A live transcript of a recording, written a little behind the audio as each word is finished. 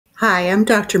Hi, I'm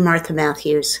Dr. Martha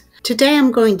Matthews. Today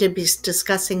I'm going to be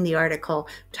discussing the article,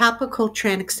 Topical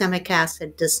Tranexamic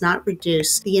Acid Does Not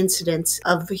Reduce the Incidence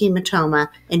of Hematoma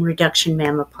in Reduction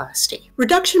Mammaplasty.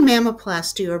 Reduction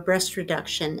mammaplasty, or breast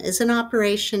reduction, is an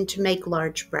operation to make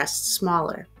large breasts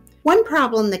smaller. One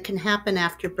problem that can happen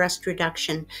after breast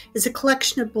reduction is a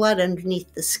collection of blood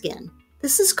underneath the skin.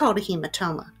 This is called a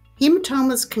hematoma.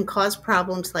 Hematomas can cause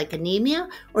problems like anemia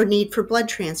or need for blood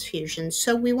transfusions,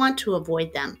 so we want to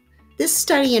avoid them. This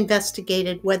study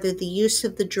investigated whether the use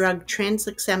of the drug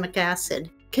tranexamic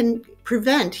acid can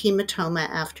prevent hematoma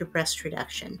after breast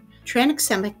reduction.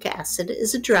 Tranexamic acid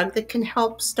is a drug that can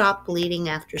help stop bleeding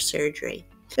after surgery.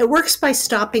 It works by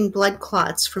stopping blood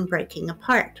clots from breaking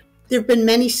apart. There have been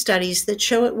many studies that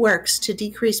show it works to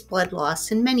decrease blood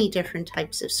loss in many different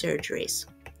types of surgeries.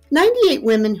 98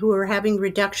 women who were having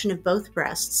reduction of both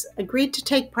breasts agreed to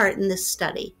take part in this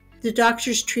study. The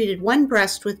doctors treated one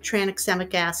breast with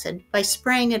tranexamic acid by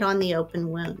spraying it on the open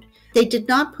wound. They did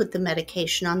not put the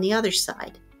medication on the other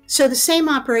side. So the same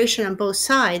operation on both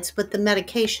sides, but the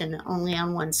medication only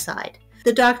on one side.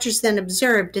 The doctors then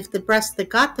observed if the breast that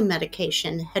got the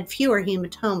medication had fewer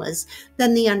hematomas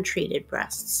than the untreated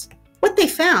breasts. What they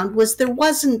found was there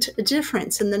wasn't a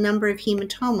difference in the number of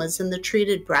hematomas in the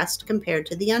treated breast compared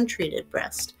to the untreated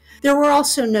breast. There were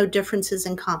also no differences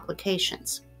in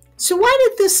complications. So why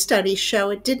did this study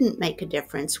show it didn't make a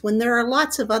difference when there are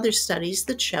lots of other studies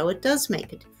that show it does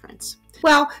make a difference?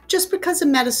 Well, just because a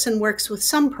medicine works with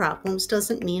some problems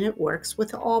doesn't mean it works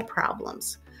with all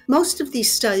problems. Most of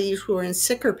these studies were in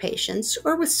sicker patients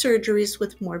or with surgeries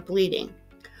with more bleeding.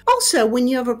 Also, when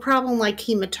you have a problem like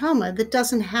hematoma that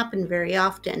doesn't happen very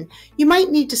often, you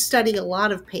might need to study a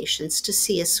lot of patients to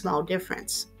see a small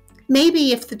difference.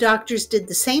 Maybe if the doctors did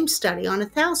the same study on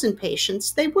 1,000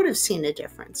 patients, they would have seen a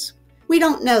difference. We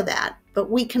don't know that,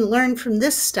 but we can learn from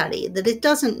this study that it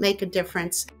doesn't make a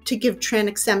difference to give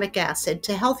tranexamic acid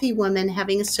to healthy women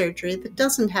having a surgery that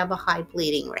doesn't have a high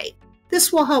bleeding rate.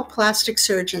 This will help plastic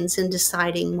surgeons in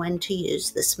deciding when to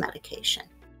use this medication.